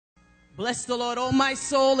Bless the Lord, oh my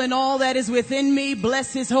soul, and all that is within me.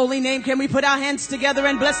 Bless his holy name. Can we put our hands together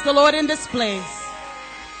and bless the Lord in this place?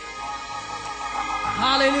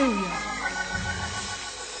 Hallelujah.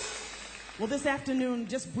 Well, this afternoon,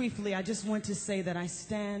 just briefly, I just want to say that I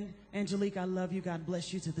stand. Angelique, I love you. God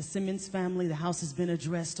bless you. To the Simmons family, the house has been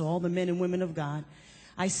addressed. To all the men and women of God,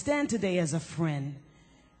 I stand today as a friend.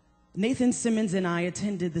 Nathan Simmons and I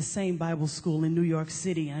attended the same Bible school in New York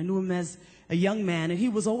City. I knew him as a young man, and he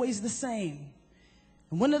was always the same.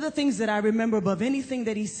 And one of the things that I remember above anything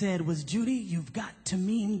that he said was, Judy, you've got to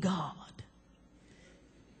mean God.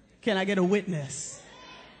 Can I get a witness?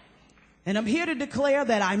 And I'm here to declare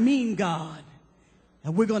that I mean God.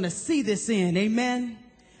 And we're going to see this in. Amen.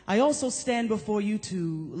 I also stand before you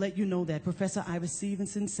to let you know that Professor Ivor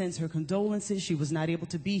Stevenson sends her condolences. She was not able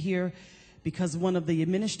to be here because one of the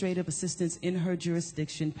administrative assistants in her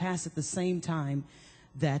jurisdiction passed at the same time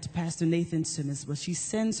that Pastor Nathan Simmons, but she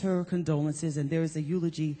sends her condolences, and there is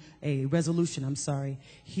a resolution,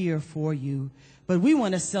 here for you. But we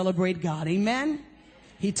want to celebrate God. Amen.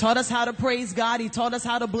 He taught us how to praise God. He taught us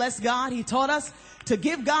how to bless God. He taught us to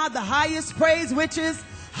give God the highest praise, which is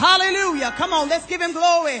hallelujah. Come on, let's give him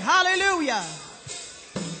glory. Hallelujah.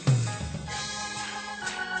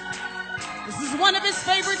 This is one of his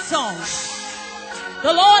favorite songs.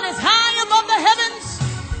 The Lord is high above the heavens,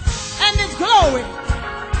 and his glory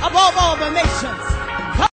above all the nations.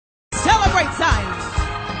 Come celebrate Zion.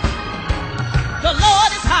 The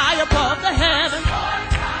Lord is high above the heavens,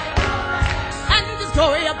 and his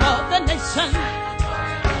glory above the nations.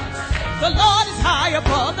 The Lord is high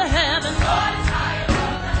above the heavens,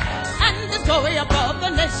 and his glory above the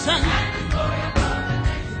nations.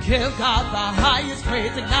 Give God the highest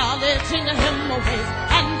praise, acknowledging him always.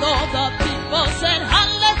 And all the people said,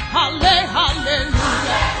 Halle, halle, hallelujah.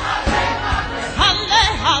 Halle,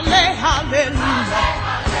 halle, hallelujah.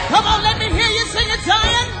 Come on, let me hear you sing it,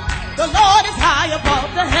 Zion. The Lord is high above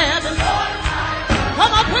the heavens.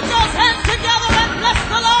 Come on, put those hands together and bless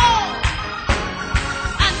the Lord.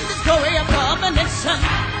 And his glory above the nation.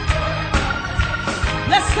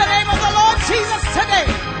 Bless the name of the Lord Jesus today.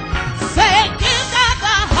 Say, give God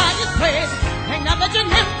the highest praise, acknowledging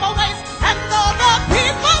him always. And all the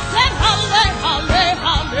people said, halle, halle,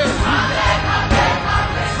 hallelujah.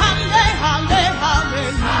 Halle, halle,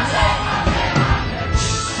 hallelujah.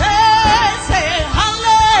 Say,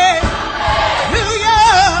 hallelujah. Hallelujah.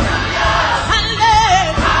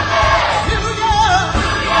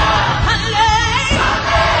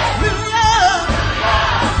 Hallelujah.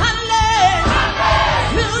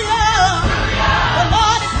 Hallelujah. The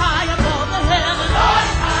Lord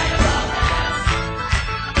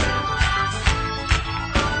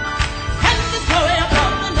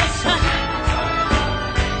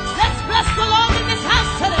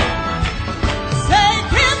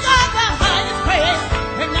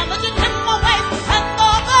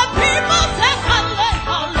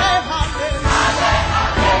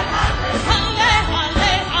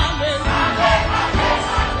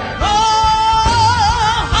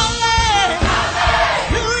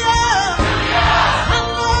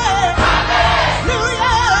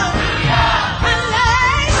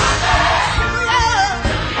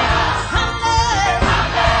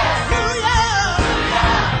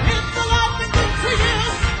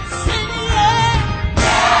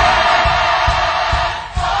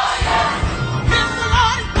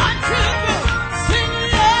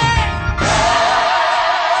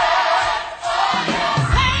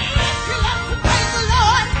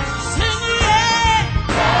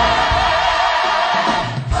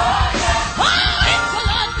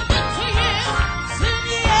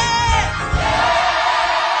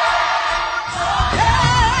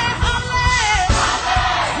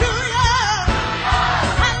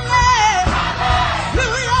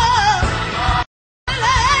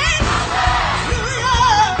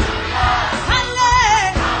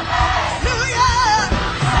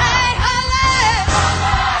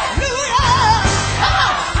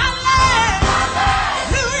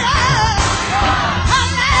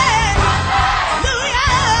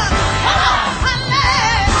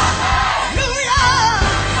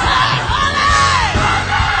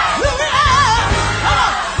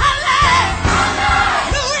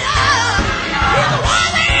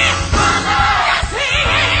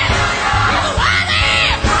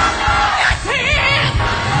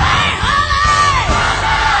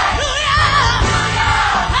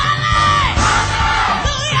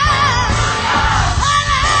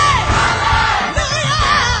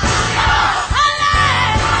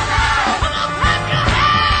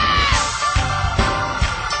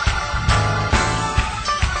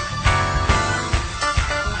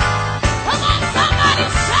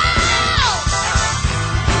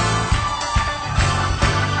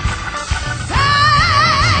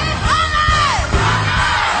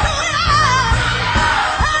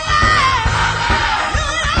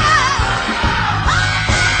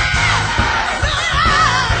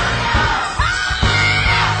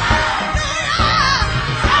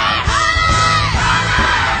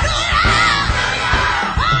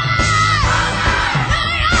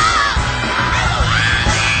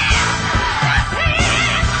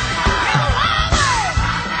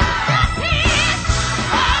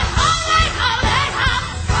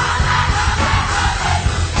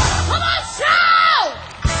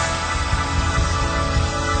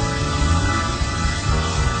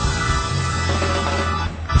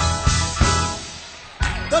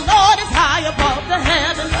high above the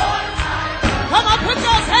heavens. Come on, put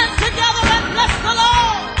those hands together and bless the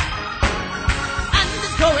Lord. And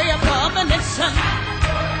His glory above the nation.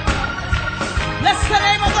 Bless the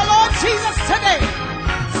name of the Lord Jesus today.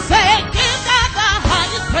 Say, give God the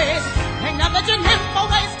highest praise. Acknowledging Him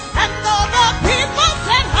always. And all the people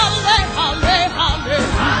said, hallelujah, hallelujah,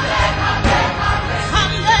 hallelujah.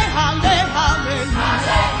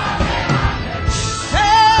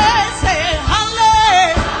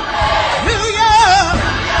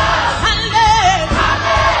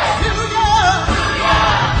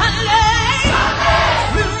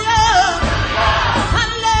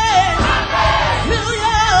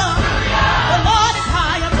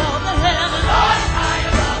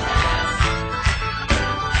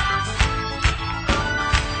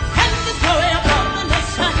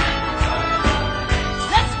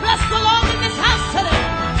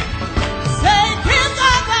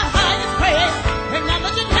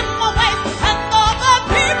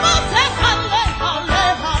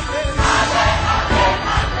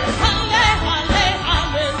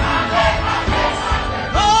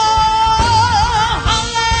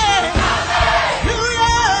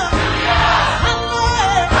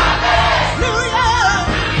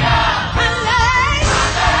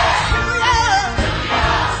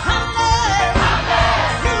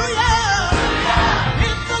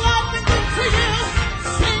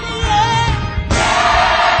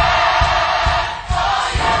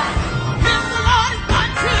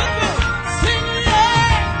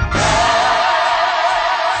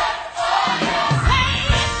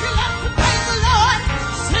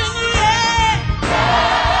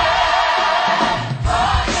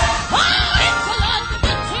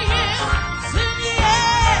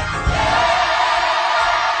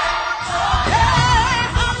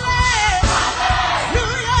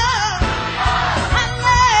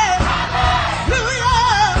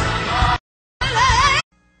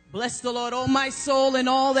 Bless the Lord, oh my soul, and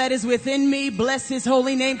all that is within me. Bless His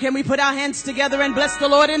holy name. Can we put our hands together and bless the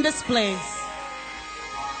Lord in this place?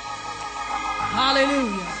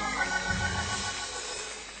 Hallelujah.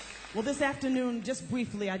 Well, this afternoon, just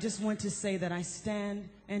briefly, I just want to say that I stand.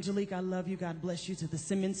 Angelique, I love you. God bless you. To the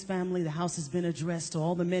Simmons family, the house has been addressed. To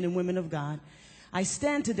all the men and women of God, I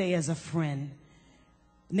stand today as a friend.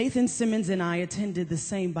 Nathan Simmons and I attended the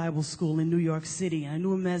same Bible school in New York City. I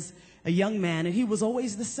knew him as a young man, and he was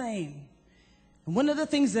always the same. And one of the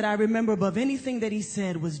things that I remember above anything that he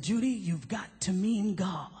said was, Judy, you've got to mean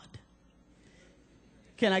God.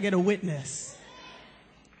 Can I get a witness?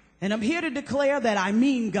 And I'm here to declare that I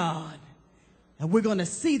mean God. And we're going to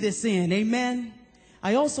see this in. Amen.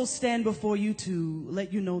 I also stand before you to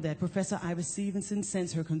let you know that Professor Iva Stevenson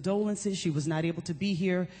sends her condolences. She was not able to be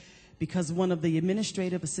here because one of the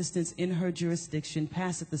administrative assistants in her jurisdiction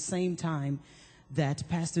passed at the same time that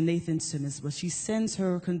Pastor Nathan Simmons, but she sends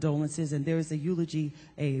her condolences, and there is a eulogy,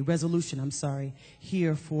 a resolution, I'm sorry,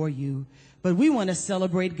 here for you. But we want to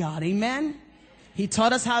celebrate God, amen? He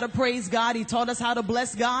taught us how to praise God. He taught us how to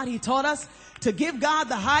bless God. He taught us to give God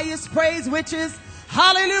the highest praise, which is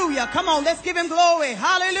hallelujah. Come on, let's give Him glory.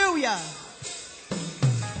 Hallelujah.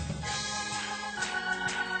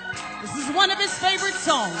 This is one of His favorite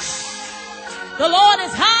songs. The Lord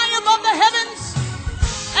is high above the heavens,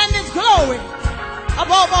 and His glory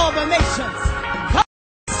above all the nations. Come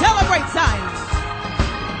on, celebrate Zion.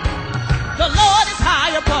 The Lord is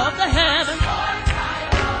high above the heavens,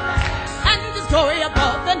 and His glory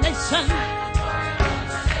above the nation.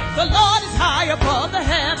 The Lord is high above the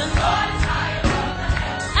heavens,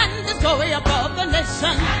 and His glory above the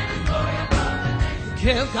nation.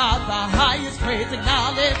 Give God the highest praise,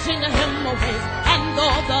 acknowledging Him always. And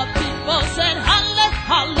all the people said,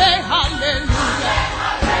 Hallelujah, hallelujah.